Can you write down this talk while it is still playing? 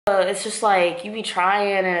It's just like you be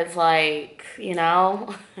trying and it's like, you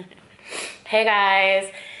know. Hey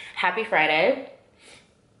guys, happy Friday.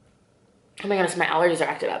 Oh my goodness, my allergies are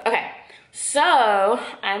acting up. Okay, so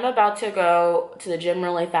I'm about to go to the gym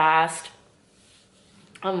really fast,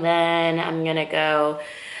 and then I'm gonna go.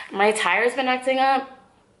 My tire's been acting up.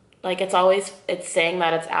 Like it's saying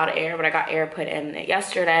that it's out of air, but I got air put in it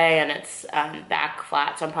yesterday and it's back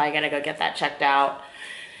flat, so I'm probably gonna go get that checked out.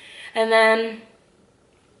 And then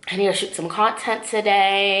I need to shoot some content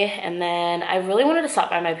today, and then I really wanted to stop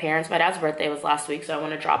by my parents. My dad's birthday was last week, so I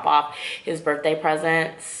want to drop off his birthday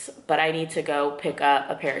presents, but I need to go pick up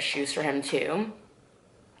a pair of shoes for him too.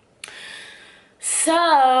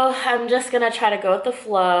 So I'm just gonna try to go with the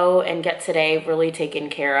flow and get today really taken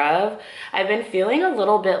care of. I've been feeling a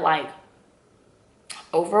little bit like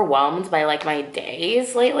overwhelmed by like my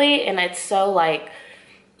days lately, and it's so like,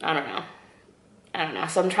 I don't know.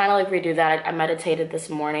 So I'm trying to like redo that. I meditated this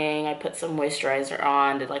morning. I put some moisturizer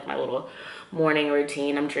on, did like my little morning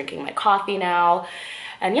routine. I'm drinking my coffee now.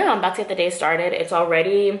 And yeah, I'm about to get the day started. It's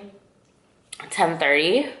already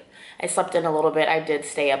 10:30. I slept in a little bit. I did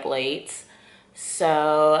stay up late.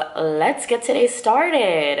 So let's get today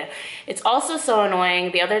started. It's also so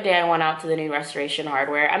annoying. The other day I went out to the new Restoration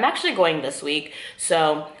Hardware. I'm actually going this week,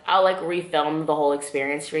 so I'll like refilm the whole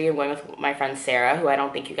experience for you. I'm going with my friend Sarah, who I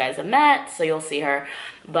don't think you guys have met, so you'll see her.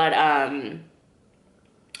 But and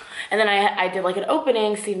then I did like an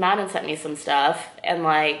opening. Steve Madden sent me some stuff, and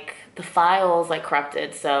like the files like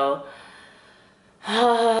corrupted, so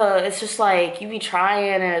it's just like you be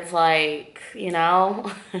trying and it's like, you know.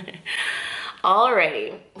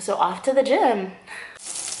 Alrighty, so off to the gym.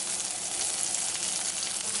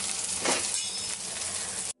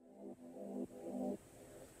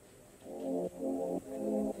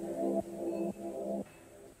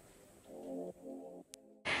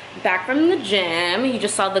 Back from the gym. You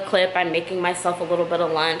just saw the clip. I'm making myself a little bit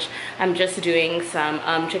of lunch. I'm just doing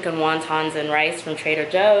some chicken wontons and rice from Trader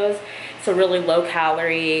Joe's. It's a really low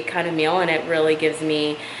calorie kind of meal, and it really gives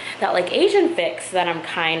me that like Asian fix that I'm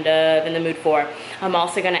kind of in the mood for. I'm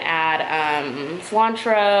also gonna add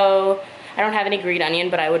cilantro. I don't have any green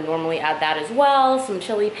onion, but I would normally add that as well. Some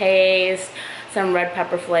chili paste, some red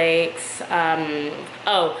pepper flakes,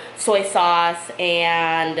 soy sauce,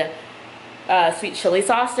 and sweet chili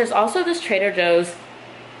sauce. There's also this Trader Joe's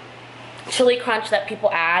chili crunch that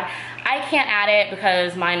people add. I can't add it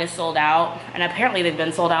because mine is sold out, and apparently they've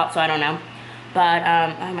been sold out, so I don't know. But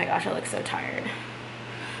oh my gosh, I look so tired.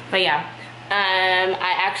 But yeah,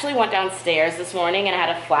 I actually went downstairs this morning and I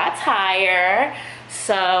had a flat tire,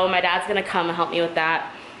 so my dad's gonna come and help me with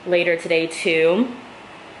that later today too.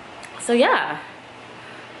 So yeah,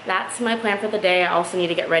 that's my plan for the day. I also need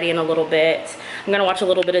to get ready in a little bit. I'm gonna watch a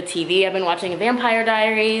little bit of TV. I've been watching Vampire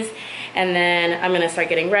Diaries, and then I'm gonna start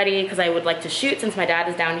getting ready because I would like to shoot. Since my dad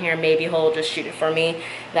is down here, maybe he'll just shoot it for me.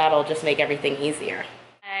 That'll just make everything easier.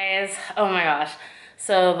 Guys, oh my gosh.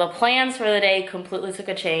 So the plans for the day completely took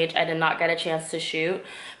a change. I did not get a chance to shoot,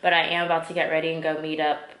 but I am about to get ready and go meet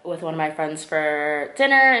up with one of my friends for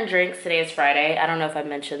dinner and drinks. Today is Friday. I don't know if I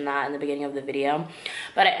mentioned that in the beginning of the video,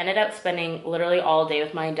 but I ended up spending literally all day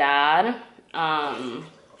with my dad.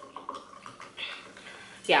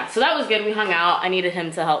 Yeah, so that was good. We hung out. I needed him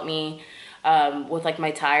to help me with like my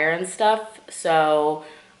tire and stuff. So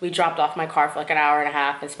we dropped off my car for like an hour and a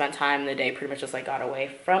half and spent time. The day pretty much just like got away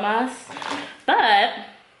from us. But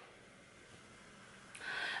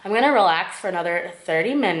I'm gonna relax for another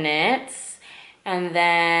 30 minutes, and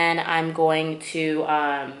then I'm going to,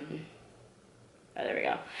 oh, there we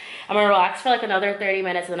go. I'm gonna relax for like another 30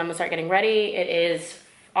 minutes, and then I'm gonna start getting ready. It's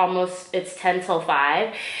 10 till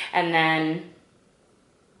 5, and then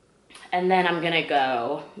I'm gonna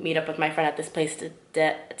go meet up with my friend at this place, Te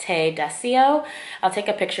Decio. I'll take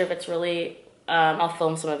a picture if it's really, I'll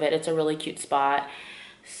film some of it. It's a really cute spot.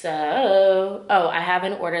 So, oh, I have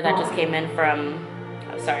an order that just came in from,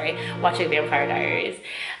 watching Vampire Diaries.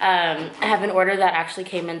 I have an order that actually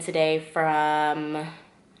came in today from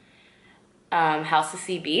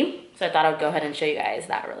HouseofCB. So I thought I would go ahead and show you guys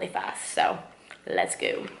that really fast. So let's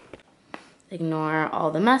go. Ignore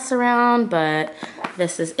all the mess around, but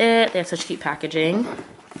this is it. They have such cute packaging.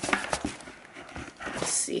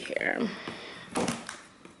 Let's see here.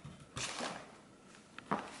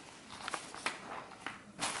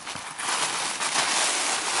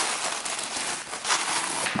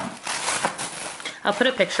 I'll put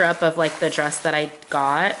a picture up of like the dress that I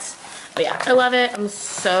got. But yeah, I love it. I'm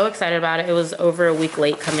so excited about it. It was over a week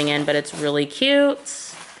late coming in, but it's really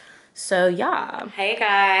cute. So yeah. Hey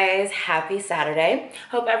guys, happy Saturday.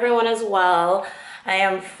 Hope everyone is well. I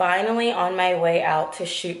am finally on my way out to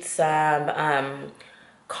shoot some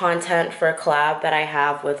content for a collab that I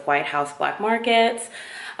have with White House Black Markets.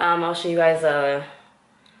 I'll show you guys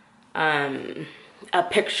a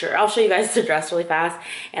picture. I'll show you guys the dress really fast,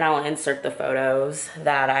 and I'll insert the photos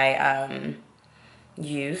that I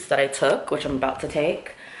used, that I took, which I'm about to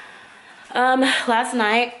take. Last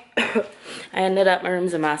night, I ended up, my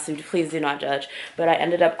room's a mess, so please do not judge, but I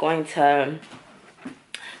ended up going to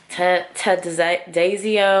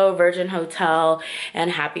Daisio, Virgin Hotel,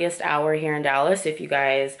 and Happiest Hour here in Dallas. If you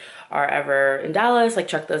guys are ever in Dallas, like,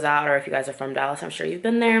 check those out, or if you guys are from Dallas, I'm sure you've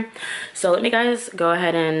been there. So let me guys go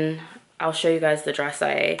ahead and I'll show you guys the dress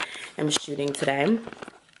I am shooting today.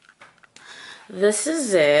 This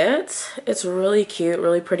is it. It's really cute,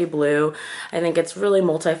 really pretty blue. I think it's really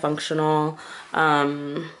multifunctional.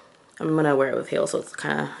 I'm gonna wear it with heels so it's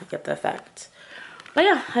kind of get the effect. But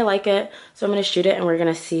yeah, I like it. So I'm gonna shoot it and we're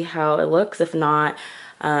gonna see how it looks. If not,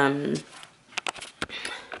 I'll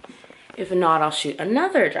shoot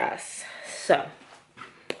another dress. So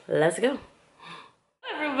let's go.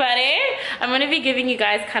 Everybody, I'm gonna be giving you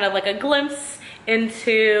guys kind of like a glimpse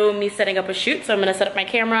into me setting up a shoot. So I'm gonna set up my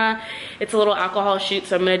camera. It's a little alcohol shoot,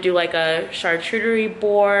 so I'm gonna do like a charcuterie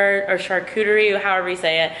board, or charcuterie, however you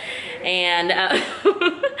say it. And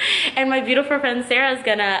and my beautiful friend Sarah is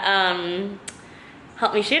gonna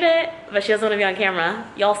help me shoot it, but she doesn't want to be on camera.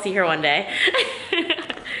 Y'all see her one day.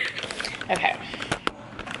 Okay.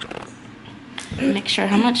 Make sure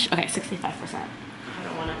how much? Okay, 65%. I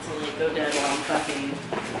don't want it to like go dead while I'm fucking.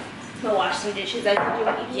 Go wash some dishes as you're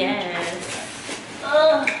doing it. Yes.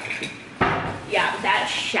 Ugh. Yeah, that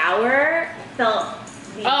shower felt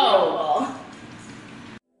beautiful. Oh.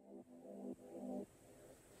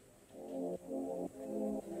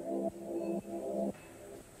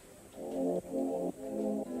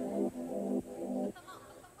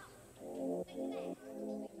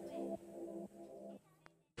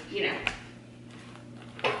 You know.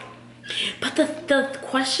 But the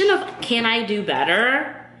question of can I do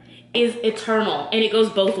better is eternal, and it goes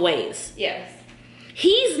both ways. Yes.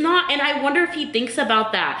 He's not, and I wonder if he thinks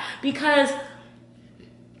about that, because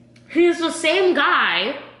he's the same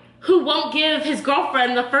guy who won't give his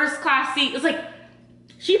girlfriend the first class seat. It's like,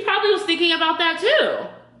 she probably was thinking about that too.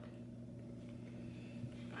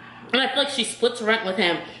 And I feel like she splits rent with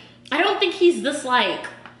him. I don't think he's this like,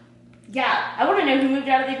 Yeah, I want to know who moved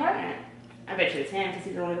out of the apartment. I bet you it's him because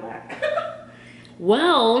he's the one who left.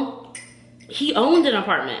 Well, he owned an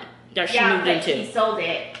apartment that she moved into. He sold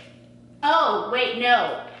it. Oh, wait,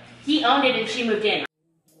 no. He owned it and she moved in.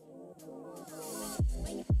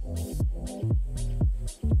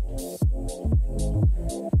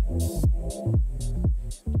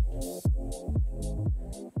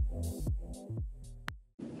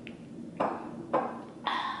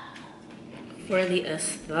 For the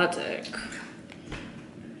aesthetic.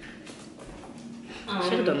 I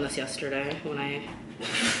should have done this yesterday when I...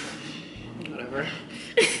 Whatever.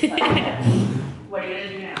 What are you gonna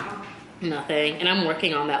do now? Nothing. And I'm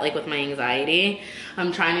working on that, like, with my anxiety.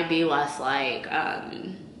 I'm trying to be less like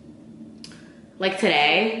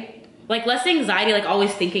today. Like, less anxiety, like,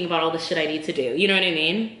 always thinking about all the shit I need to do. You know what I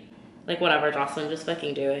mean? Like, whatever, Jocelyn, just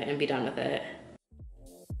fucking do it and be done with it.